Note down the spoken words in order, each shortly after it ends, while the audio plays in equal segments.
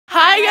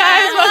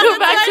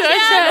to our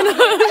channel.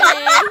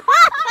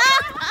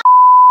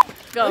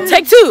 Go.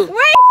 Take two.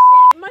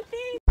 Wait, my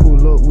thing.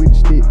 Pull up with the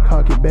stick,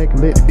 cock it back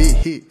and let the bitch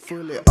hit.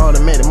 Fully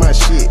automatic, my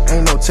shit.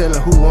 Ain't no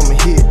telling who I'ma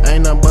hit.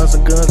 Ain't no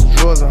busting guns and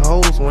drugs and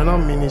hoes when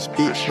I'm in this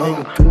bitch.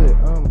 Nigga good,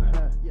 I'm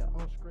high. Yeah,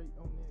 I'm straight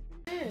on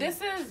that bitch.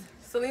 This is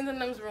Celine's and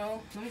them's room.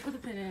 Let me put the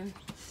pin in.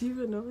 Do you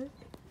even know it?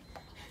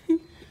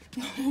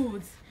 No,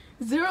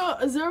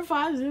 it's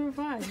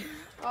 0505.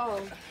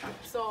 oh.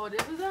 So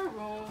this is our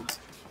room.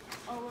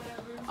 Or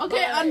whatever.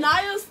 Okay, But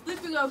Anaya's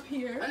sleeping up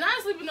here.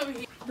 Anaya's sleeping over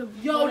here.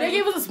 Yo, they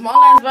gave us a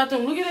small ass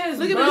bathroom. Look at this.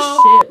 Look at bro. this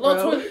shit,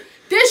 bro.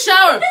 This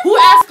shower. Who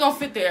ass gonna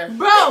fit there?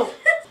 Bro!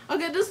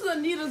 Okay, this is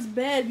Anita's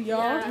bed, y'all.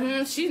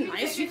 Yeah. She's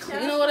nice. She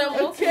clean or whatever.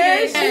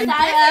 Okay, she's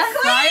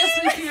Saya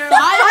sleep here.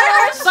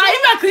 Saya, you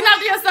better clean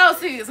after yourself,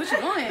 sis. What you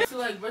doing? To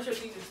like brush your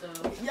teeth and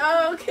stuff.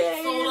 Yo,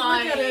 okay. So Look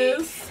like, at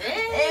this.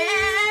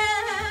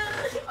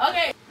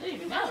 Okay. They didn't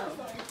even know.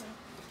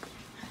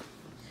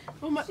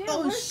 Oh my.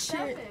 Oh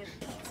shit.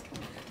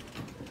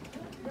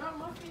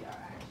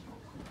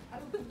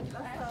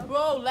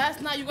 Bro,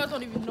 last night you guys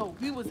don't even know.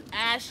 We was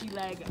ashy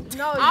like.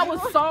 No, I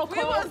was so cold.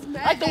 We was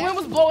mad. Like the wind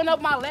was blowing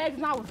up my legs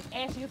and I was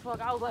ashy as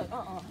fuck. I was like,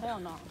 hell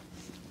no.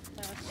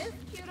 It's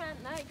cute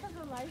at night because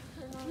the lights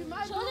turn on. We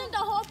might Show them the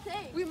whole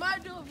place. We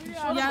might do a video.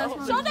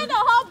 Show them the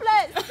whole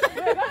place.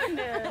 We're going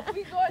there.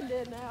 We going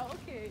there now.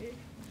 Okay.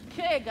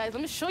 Okay, guys,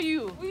 let me show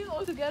you. We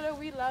go together.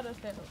 We loud as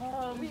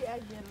hell. We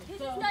again. This is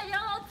the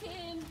yellow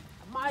team.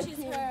 My She's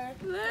team. her.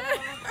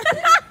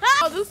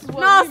 Oh, this is what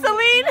No, we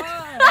Celine.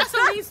 That's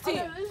Celine's team.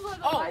 Okay, this is what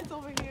the lights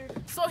over here.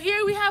 So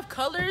here we have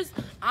colors.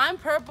 I'm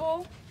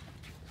purple.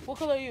 What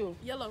color are you?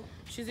 Yellow.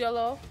 She's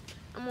yellow.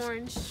 I'm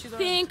orange. She's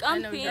Pink,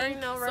 I'm orange.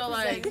 pink. So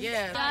like,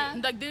 yeah. Yeah.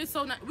 Like they're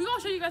so nice. We're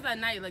gonna show you guys at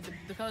night, like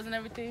the colors and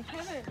everything.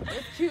 Heaven.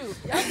 It's cute.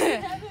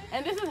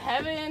 And this is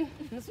Heaven.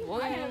 This is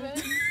William.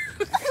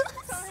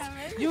 Come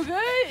Heaven. You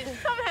good?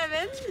 Come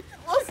Heaven.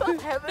 What's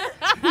up, Heaven?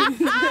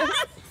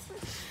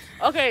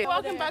 Okay,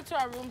 welcome back to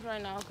our rooms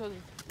right now because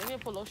they need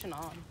to put lotion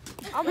on.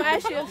 I'm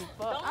ashy as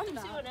fuck. I'm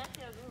not.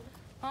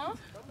 Huh?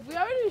 We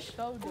already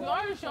showed them. We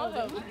already showed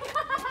them.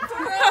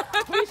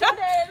 We showed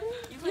them.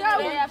 Yeah,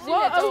 They have seen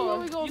what it else too. are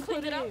we gonna You put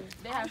cleaned it it up? in?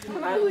 They have seen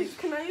Can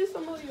it. I use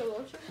some of your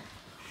lotion?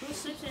 Who's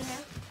switching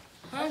here?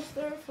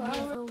 Esther,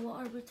 flower. What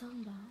are we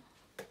talking about?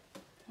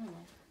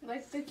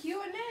 Like the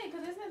Q&A,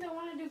 because they said they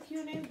want to do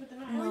Q&As, but they're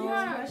not Oh, asking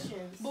yeah.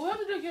 questions. But we have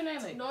to do Q&A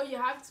like. No, you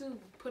have to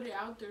put it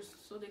out there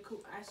so they could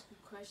ask you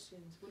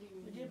questions. What do you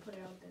mean? We did put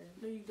it out there.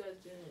 No, you guys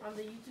didn't. On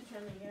the YouTube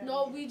channel, yeah.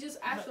 No, we just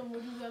asked them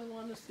what do you guys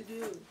want us to do.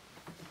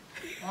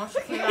 Why don't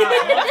you clean out? Why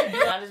don't you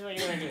be honest what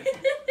you're gonna do?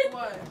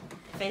 What?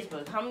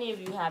 Facebook. How many of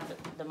you have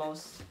the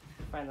most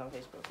friends on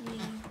Facebook?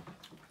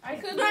 I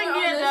could Bring do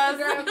it it up. on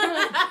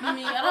Instagram.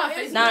 Me, I don't have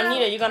Facebook. Now,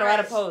 Anita, you're gonna write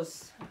a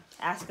post.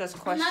 Ask us I'm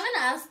questions. not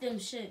gonna ask them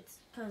shit.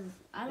 Because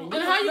I don't Then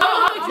know. how you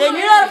Then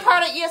you're not a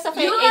part of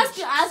ECFA. You have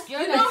to ask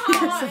your You know how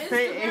on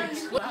Instagram.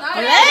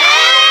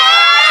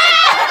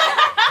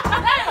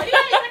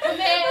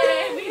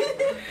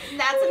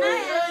 That's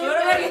Anaya.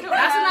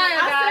 That's Anaya,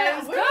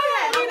 guys. Go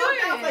ahead.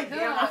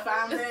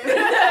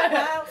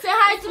 Say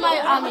hi to my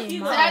mom. Say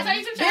hi to our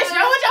YouTube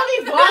channel.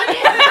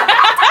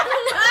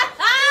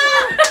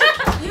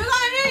 You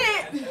gonna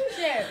need it.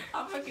 Share.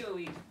 I'll fuck you a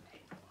week.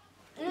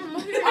 I'm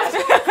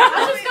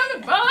just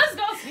coming, bro. Let's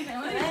go. See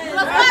them.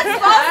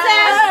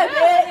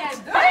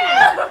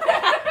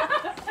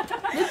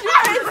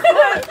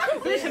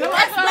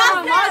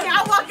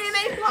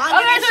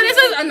 Okay, so this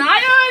is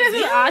Anaya. This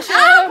is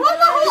Asha.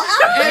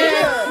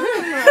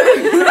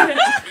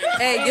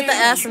 Hey, get the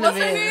ass in the bed.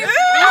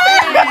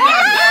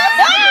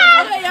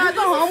 Okay, y'all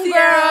the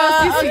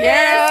homegirl.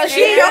 Yeah,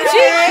 she.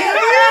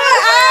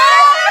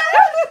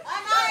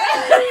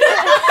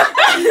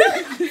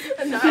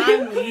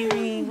 I'm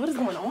leaving. What is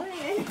going on?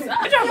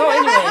 Where'd y'all go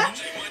anyway?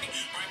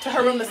 To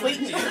her room to sleep.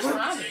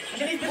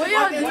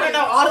 Turn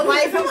out all the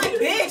lights. I'm like,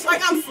 bitch,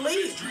 like I'm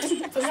asleep.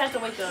 So we had to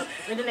wake up,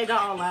 and then they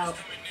got all loud.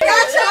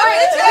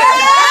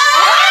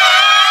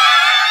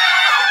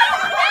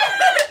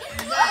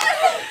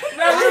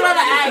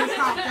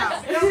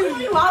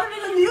 Louder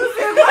than the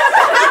music.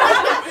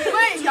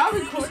 Wait, y'all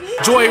recording?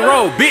 Joy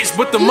Road, bitch,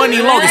 with the money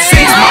long as 6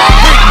 mile,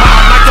 brick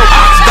mile, like your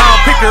ox down,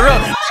 pick her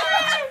up.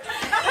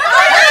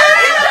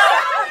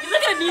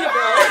 Look at Anita,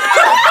 bro.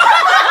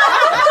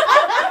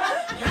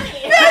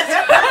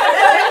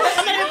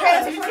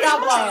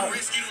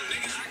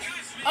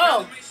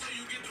 Oh,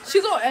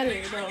 She gonna edit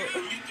it though.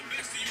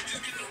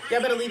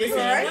 Y'all better leave this in.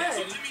 I'm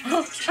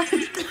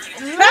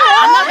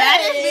not mad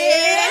at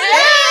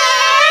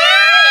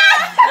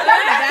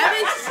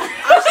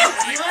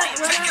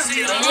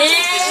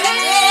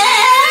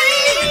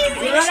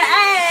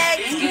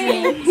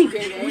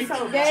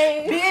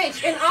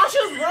Bitch, in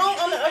Asha's room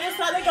on the other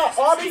side, they got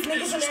all these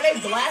niggas in there, they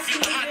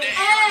blasting me.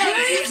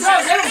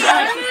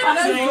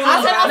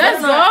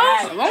 Let's go.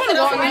 I wanna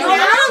go.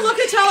 Look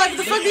at y'all like, what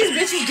the fuck these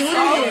bitches doing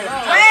here?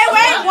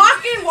 Wait,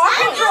 walking through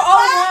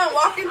all one,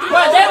 walking through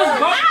all one.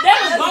 They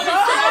was bumping.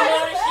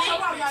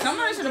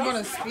 Somebody should have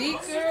brought a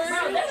speaker.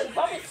 They was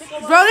bumping stick Bro,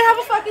 they have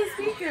a fucking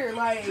speaker.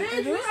 Like,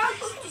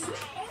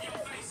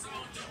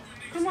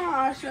 come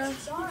on, Asha.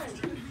 It's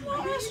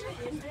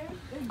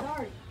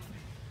dark.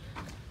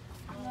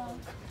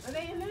 Are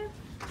they in there?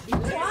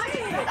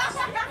 Quiet.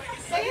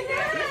 Stay in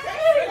there.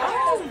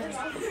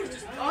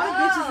 All the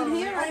bitches in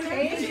here right now.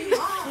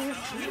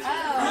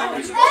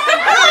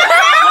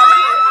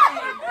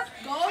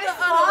 Go the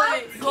other way.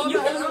 Go the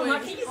other way.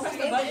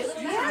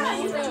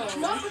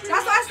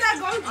 That's why I said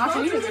go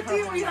to the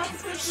team where you have to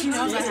switch. She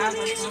knows I have my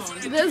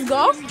phone. Let's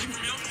go?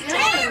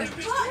 Hey,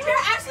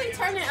 you're actually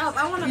turning up.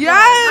 I want to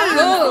Yes.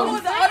 go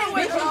the other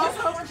way.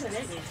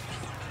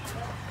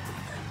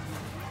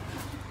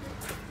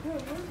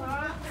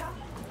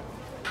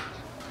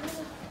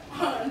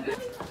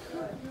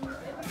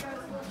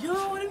 Yo,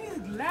 what is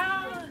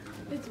loud?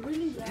 It's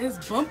really loud.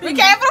 It's bumping. We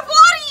came for the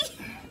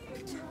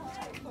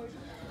party.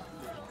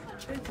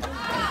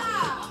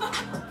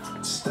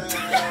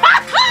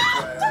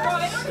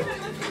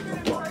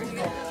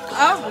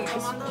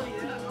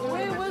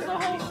 Wait, where's the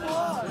whole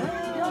squad?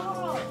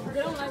 They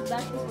don't like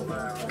black people.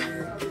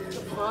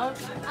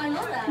 I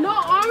know that. No,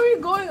 aren't we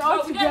going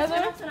all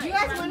together? You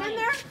guys went in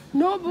there?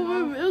 No, but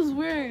it was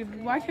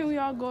weird. Why can't we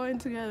all go in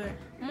together?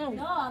 No,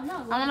 I'm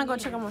not. I wanna go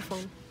check on my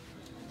phone.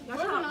 There's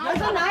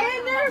Anaya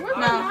in there?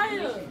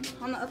 No.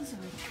 On the other side.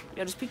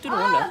 Yo, just peek through the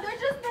window. They're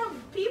just the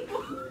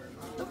people.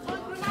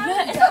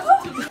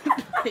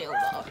 Hell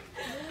no.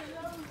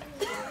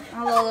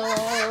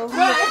 Hello.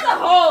 Bro, it's a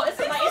whole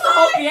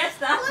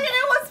fiesta. Look at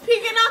it, what's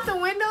peeking out the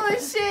window and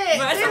shit.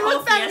 Bro, it's They a whole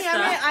looked at me. fiesta.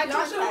 I mean, I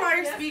Y'all should have brought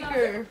your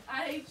speaker. I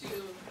hate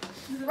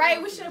you.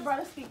 Right, we should have brought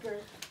a speaker.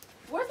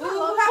 Where's the Who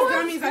logo? has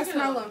gummies? I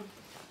smell them.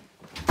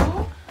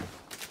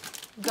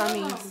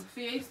 Gummies.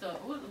 Fiesta.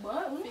 What?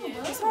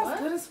 It smells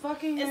good as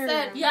fucking here. It's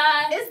that.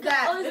 Yeah, It's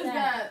that. What is Is that?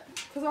 that?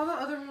 Because all the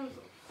other rooms.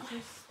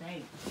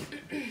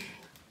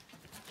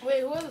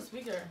 Wait, who has a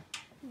speaker?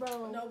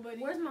 Bro,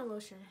 nobody. Where's my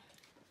lotion?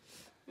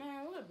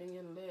 Man, we have been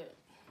getting lit.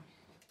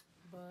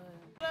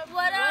 But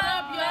What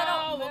up,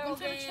 y'all? Welcome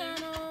to the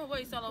channel.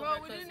 Wait, sell over.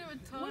 Bro, we didn't even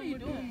tell What are them you we're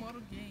doing? doing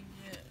Model Gang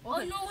yet.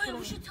 Oh, no, wait,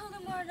 we should tell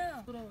them right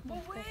now. But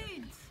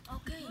wait.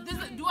 Okay.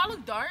 Do I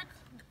look dark?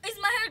 Is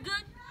my hair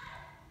good?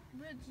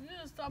 Bitch, you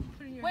need to stop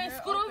putting your Wait,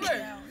 hair scoot up over. and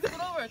down.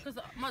 Scoot over, because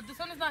the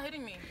sun is not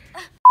hitting me.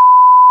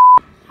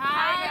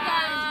 Hi,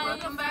 guys.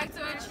 Welcome back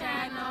to our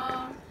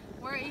channel.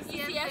 We're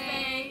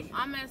ECFA.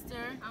 I'm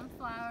Esther. I'm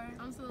Flower.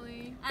 I'm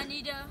Celine.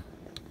 Anida.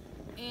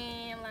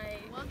 And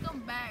like,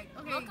 Welcome back.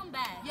 Okay. Welcome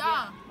back.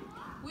 Yeah.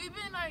 We've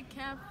been at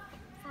camp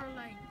for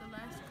like the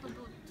last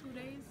 2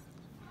 days.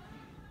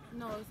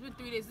 no, it's been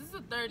 3 days. This is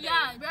the third day.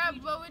 Yeah. Yeah,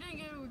 but we didn't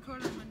get it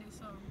recorded on Monday,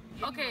 so.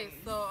 Okay,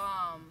 so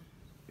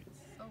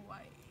So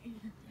white.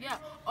 yeah.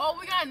 Oh,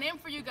 we got a name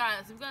for you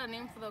guys. We got a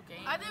name for the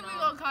game. I think we're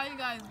gonna call you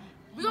guys.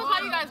 We gonna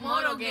call you guys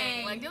Moto Moto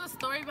Gang. Like, there's a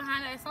story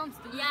behind it. It sounds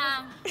stupid.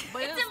 Yeah. But It's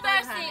there's a story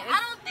behind embarrassing. it. I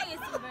don't think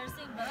it's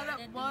embarrassing,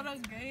 but Moto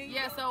Gang.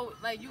 Yeah, so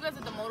like you guys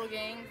are the Moto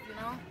Gang, you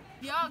know?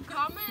 Y'all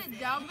comment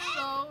down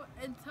below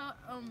and tell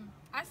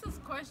ask us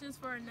questions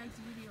for our next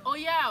video. Oh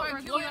yeah, For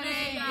we're Q&A,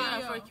 Q&A. yeah.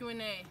 Yeah, for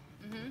Q&A.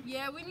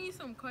 Yeah, we need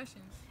some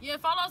questions. Yeah,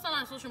 follow us on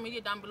our social media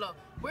down below.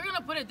 We're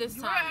gonna put it this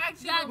We're time.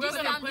 actually Yeah, We're this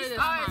gonna time, put it this this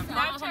time. time.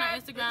 Follow us on our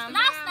Snapchat, Instagram.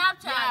 Not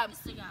Snapchat. Yeah.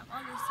 Instagram.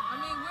 All this. I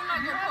mean, we're not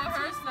gonna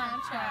put her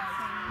Snapchat.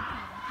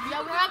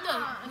 Yeah,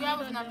 we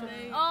have a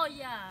Snapchat. Oh,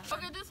 yeah.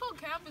 Okay, this whole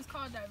camp is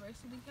called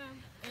Diversity Camp.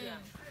 And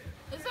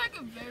Yeah. it's like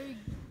a very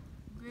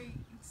great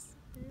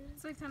experience.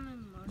 It's like kind of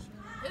emotional.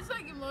 It's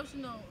like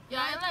emotional.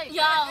 Yeah, and like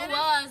Yeah, it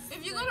was.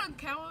 If you go to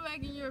Camelback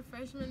and you're a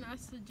freshman, I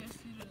suggest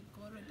you to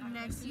go to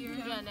next year.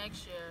 yeah,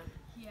 next year.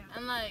 Yeah.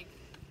 And like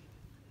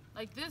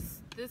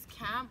this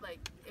camp, like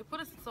it put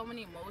us in so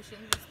many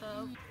emotions and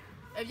stuff.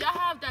 If y'all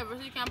have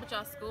diversity camp at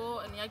y'all school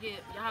and y'all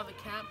have a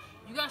camp,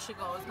 you guys should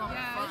go. It's gonna be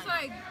Yeah, fun. it's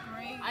like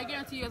great. I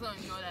guarantee you guys will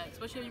enjoy that,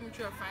 especially if you meet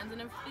your friends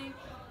and everything,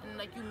 and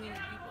like you meet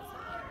people. So,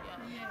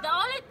 like, yeah. The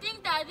only thing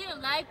that I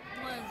didn't like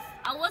was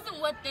I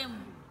wasn't with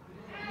them.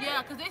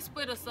 Yeah, because they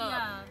split us up.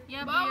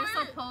 Yeah, But but you're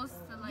we're- supposed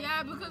to like.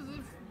 Yeah, because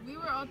if we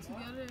were all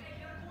together,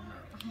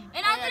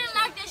 And I didn't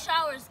like the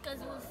showers because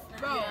it was.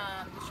 bro.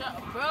 Yeah,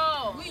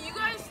 bro. You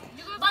guys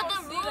But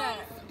don't the see rooms,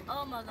 that.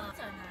 oh my god,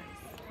 are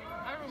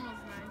nice. Our room was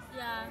nice.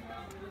 Yeah,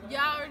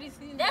 Y'all already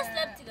seen they that.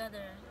 slept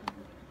together.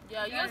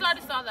 Yeah, you guys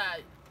already saw that.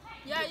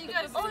 Yeah, you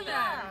guys Oh see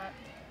yeah.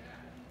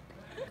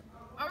 that.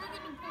 Are we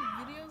gonna put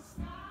videos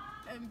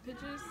and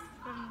pictures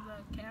from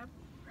the camp?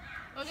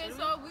 Okay,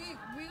 so we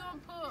gonna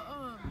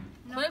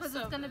put Clips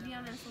of gonna be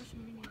on our social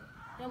media.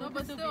 no,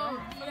 but still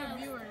for the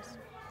viewers.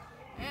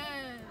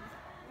 And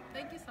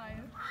thank you,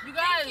 Saya. You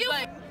guys you.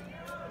 like.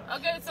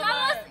 Okay, so Tell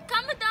us, like,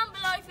 comment down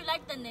below if you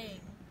like the name.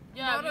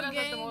 yeah, you Moto guys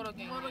like the Gang, Moto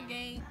Gang. Moto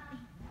Gang.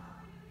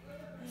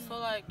 So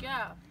like,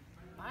 yeah.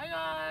 Bye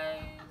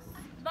guys.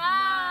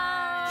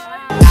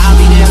 Bye.